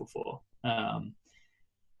to be grateful for.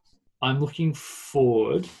 I'm looking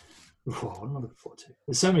forward. What am I looking forward to?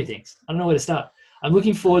 There's so many things. I don't know where to start. I'm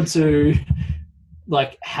looking forward to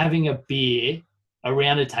having a beer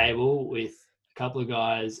around a table with a couple of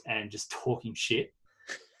guys and just talking shit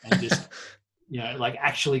and just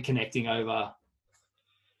actually connecting over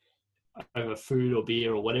food or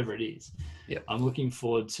beer or whatever it is. Yeah. I'm looking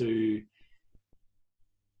forward to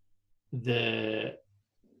the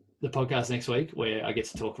podcast next week where I get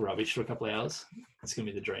to talk rubbish for a couple of hours. It's going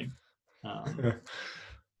to be the dream.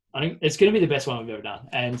 I think it's going to be the best one we've ever done.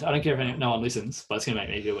 And I don't care if no one listens, but it's going to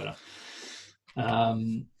make me feel better.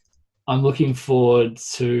 I'm looking forward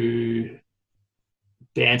to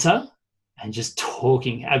banter and just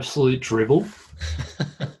talking absolute dribble.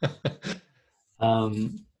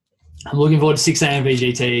 I'm looking forward to 6 a.m.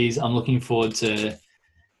 VGTs. I'm looking forward to,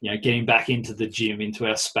 getting back into the gym, into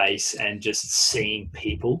our space, and just seeing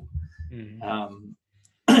people. I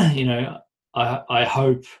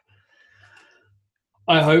hope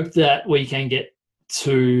that we can get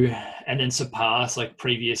and then surpass like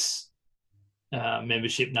previous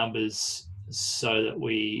membership numbers, so that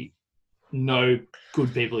we know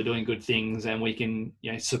good people are doing good things, and we can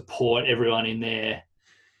support everyone in their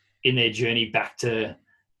journey back to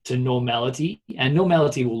normality. And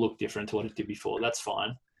normality will look different to what it did before. That's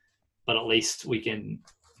fine, but at least we can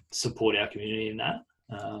support our community in that.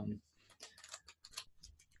 I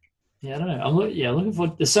don't know. I'm looking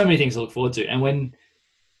forward. There's so many things to look forward to, and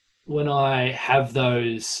when I have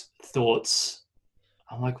those thoughts,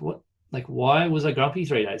 I'm like, what? Like, why was I grumpy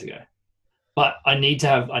 3 days ago? But I need to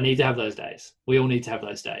have those days. We all need to have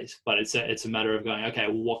those days. But it's a matter of going, okay,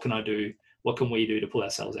 well, what can I do? What can we do to pull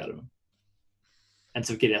ourselves out of them, and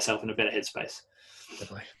to get ourselves in a better headspace?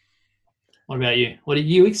 Definitely. What about you? What are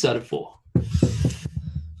you excited for?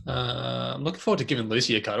 I'm looking forward to giving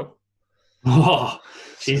Lucy a cuddle. Oh,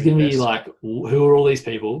 she's going to be like, who are all these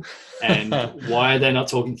people? And why are they not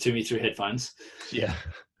talking to me through headphones? Yeah.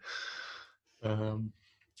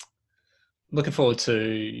 Looking forward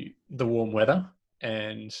to the warm weather,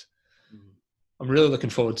 and I'm really looking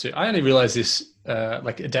forward to, I only realized this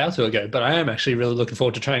like a day or two ago, but I am actually really looking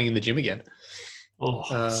forward to training in the gym again. Oh,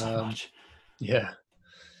 so much. Yeah.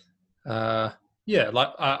 Like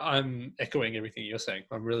I'm echoing everything you're saying.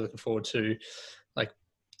 I'm really looking forward to like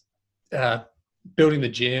building the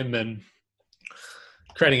gym and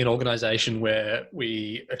creating an organization where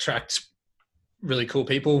we attract really cool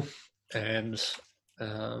people, and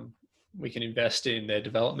we can invest in their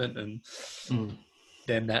development, and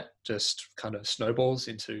then that just kind of snowballs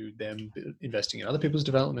into them investing in other people's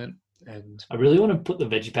development. And I really want to put the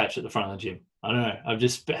veggie patch at the front of the gym. I don't know. I've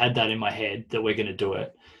just had that in my head that we're going to do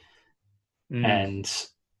it. And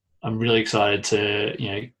I'm really excited to,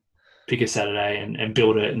 pick a Saturday and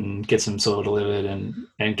build it and get some soil delivered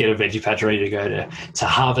and get a veggie patch ready to go to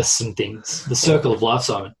harvest some things. The circle of life,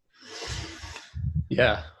 Simon.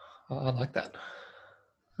 Yeah, I like that.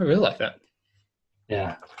 I really like that.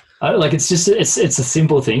 Yeah. It's a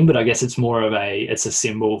simple thing, but I guess it's more of it's a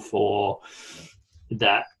symbol for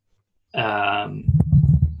that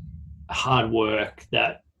hard work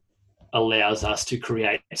that allows us to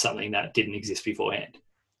create something that didn't exist beforehand.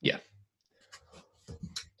 Yeah,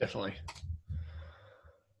 definitely.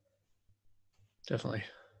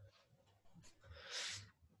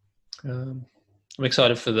 I'm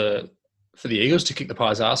excited for the Eagles to kick the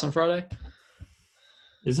Pies' ass on Friday.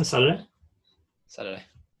 Isn't it Saturday? Saturday.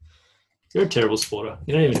 You're a terrible supporter.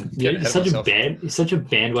 You don't even. You're such a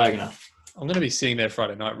bandwagoner. I'm going to be sitting there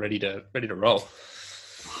Friday night, ready to roll.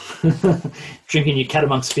 Drinking your cat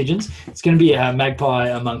amongst pigeons. It's going to be a magpie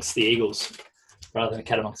amongst the Eagles rather than a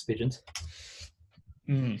cat amongst pigeons.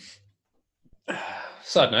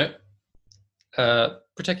 Side note,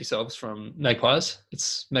 protect yourselves from magpies.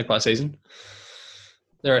 It's magpie season.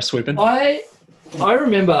 They're swooping. I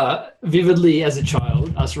remember vividly as a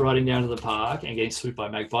child us riding down to the park and getting swooped by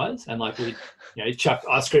magpies, and like we, chuck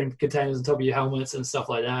ice cream containers on top of your helmets and stuff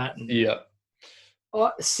like that. And yeah.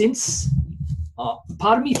 Part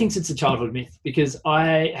of me thinks it's a childhood myth, because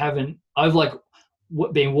I've been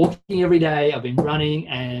walking every day. I've been running,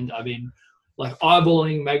 and I've been like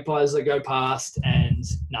eyeballing magpies that go past, and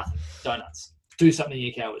nothing. Donuts. Do something,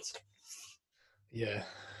 you cowards. Yeah.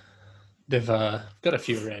 They've got a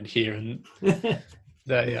few around here, and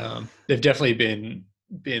they've definitely been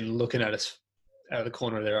looking at us out of the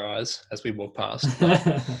corner of their eyes as we walk past.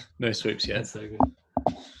 No swoops yet. That's so good.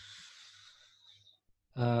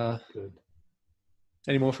 Good.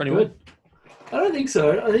 Any more for anyone? Good. I don't think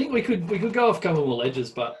so. I think we could go off a couple more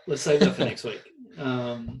ledges, but let's save that for next week.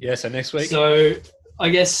 So next week. So I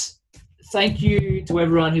guess thank you to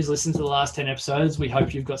everyone who's listened to the last 10 episodes. We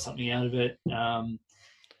hope you've got something out of it.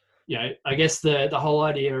 I guess the whole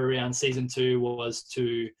idea around season 2 was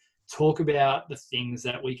to talk about the things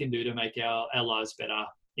that we can do to make our lives better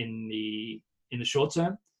in the short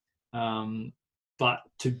term, but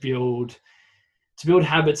to build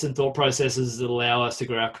habits and thought processes that allow us to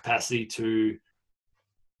grow our capacity to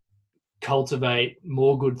cultivate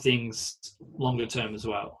more good things longer term as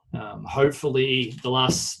well. Hopefully the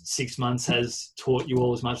last 6 months has taught you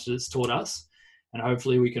all as much as it's taught us, and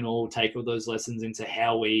hopefully we can all take all those lessons into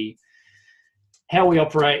how we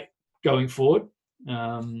operate going forward.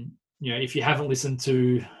 If you haven't listened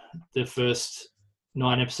to the first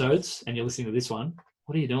 9 episodes and you're listening to this one,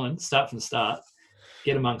 what are you doing? Start from the start.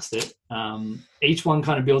 Get amongst it. Each one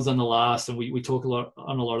kind of builds on the last, and we talk a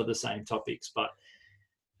lot of the same topics, but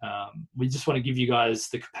we just want to give you guys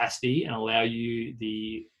the capacity and allow you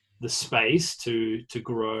the space to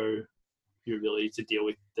grow your ability to deal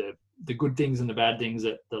with the good things and the bad things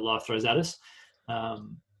that life throws at us.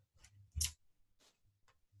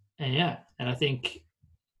 And I think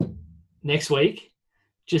next week,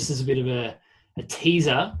 just as a bit of a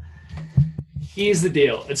teaser, here's the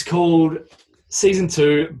deal. It's called Season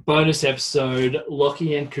 2 bonus episode,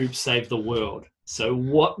 Lockie and Coop Save the World. So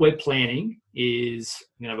what we're planning is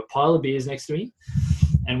I'm going to have a pile of beers next to me,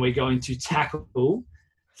 and we're going to tackle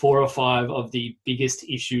 4 or 5 of the biggest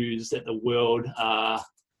issues that the world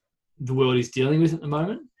is dealing with at the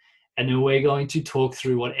moment. And then we're going to talk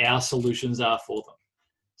through what our solutions are for them.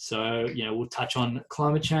 So, we'll touch on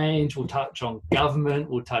climate change, we'll touch on government,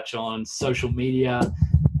 we'll touch on social media.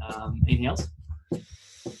 Anything else?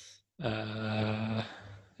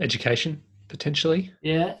 Education, potentially.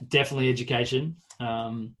 Yeah, definitely education.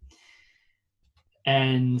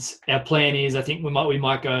 And our plan is, I think we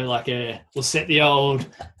might go like we'll set the old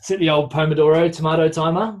Pomodoro tomato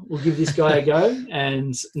timer. We'll give this guy a go,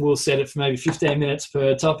 and we'll set it for maybe 15 minutes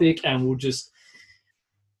per topic, and we'll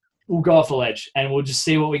go off the ledge, and we'll just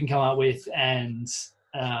see what we can come up with. And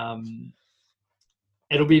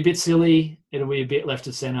it'll be a bit silly. It'll be a bit left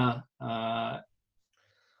of center. We're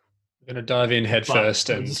going to dive in head first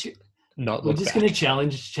and not look back. We're just going to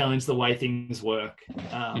challenge the way things work.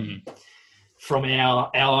 From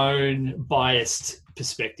our own biased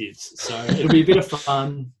perspectives. So it'll be a bit of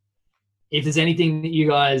fun. If there's anything that you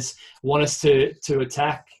guys want us to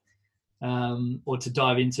attack or to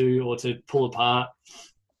dive into or to pull apart,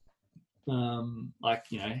 like,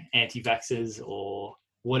 anti-vaxxers or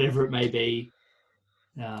whatever it may be,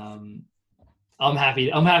 I'm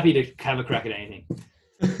happy to have a crack at anything.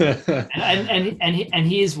 and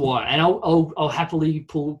here's why. And I'll happily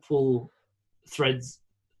pull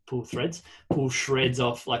shreds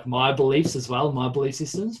off like my beliefs as well, my belief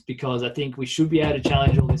systems, because I think we should be able to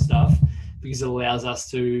challenge all this stuff because it allows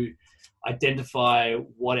us to identify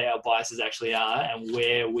what our biases actually are and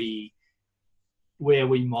where we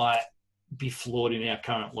might be flawed in our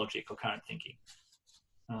current logic or current thinking.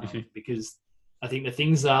 Because I think the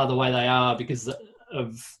things are the way they are because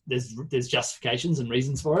of there's justifications and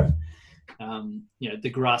reasons for it. The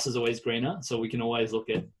grass is always greener, so we can always look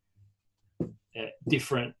at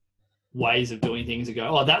different ways of doing things and go,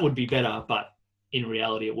 oh, that would be better, but in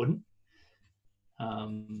reality it wouldn't.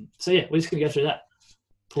 So we're just going to go through that.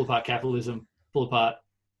 Pull apart capitalism, pull apart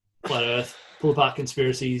flat earth, pull apart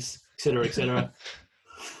conspiracies, etc., etc.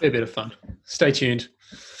 Be a bit of fun. Stay tuned.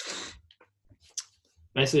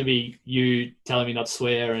 Basically be you telling me not to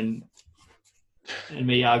swear and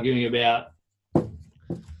me arguing about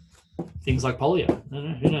things like polio. I don't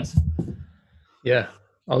know, who knows? Yeah.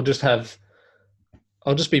 I'll just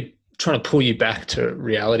be trying to pull you back to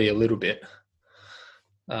reality a little bit.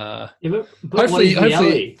 But hopefully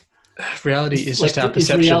reality is just our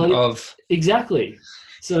perception of... Exactly.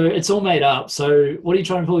 So it's all made up. So what are you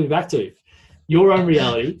trying to pull me back to? Your own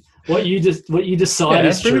reality. What you decide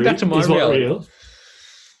is true back to my is reality. What real.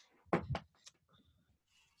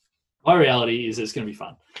 My reality is it's going to be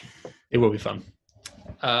fun. It will be fun.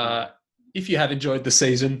 If you have enjoyed the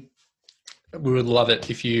season, we would love it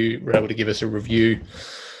if you were able to give us a review.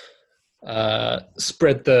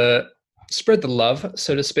 Spread the love,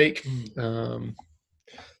 so to speak. The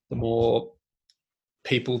more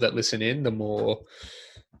people that listen in, the more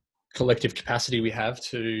collective capacity we have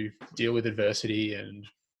to deal with adversity and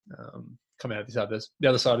come out of the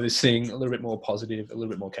other side of this thing a little bit more positive, a little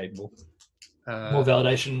bit more capable. More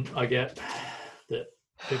validation I get that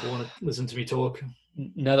people want to listen to me talk.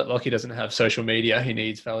 Now that Lockie doesn't have social media, he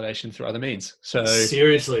needs validation through other means. So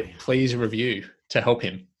seriously, please review to help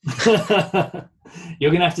him.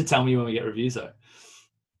 You're going to have to tell me when we get reviews though.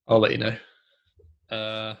 I'll let you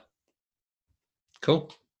know.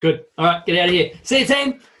 Cool. Good. All right, get out of here. See you,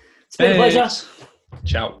 team. It's been a pleasure.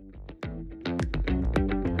 Ciao.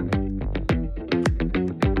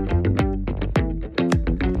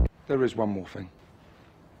 There is one more thing.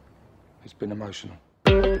 It's been emotional.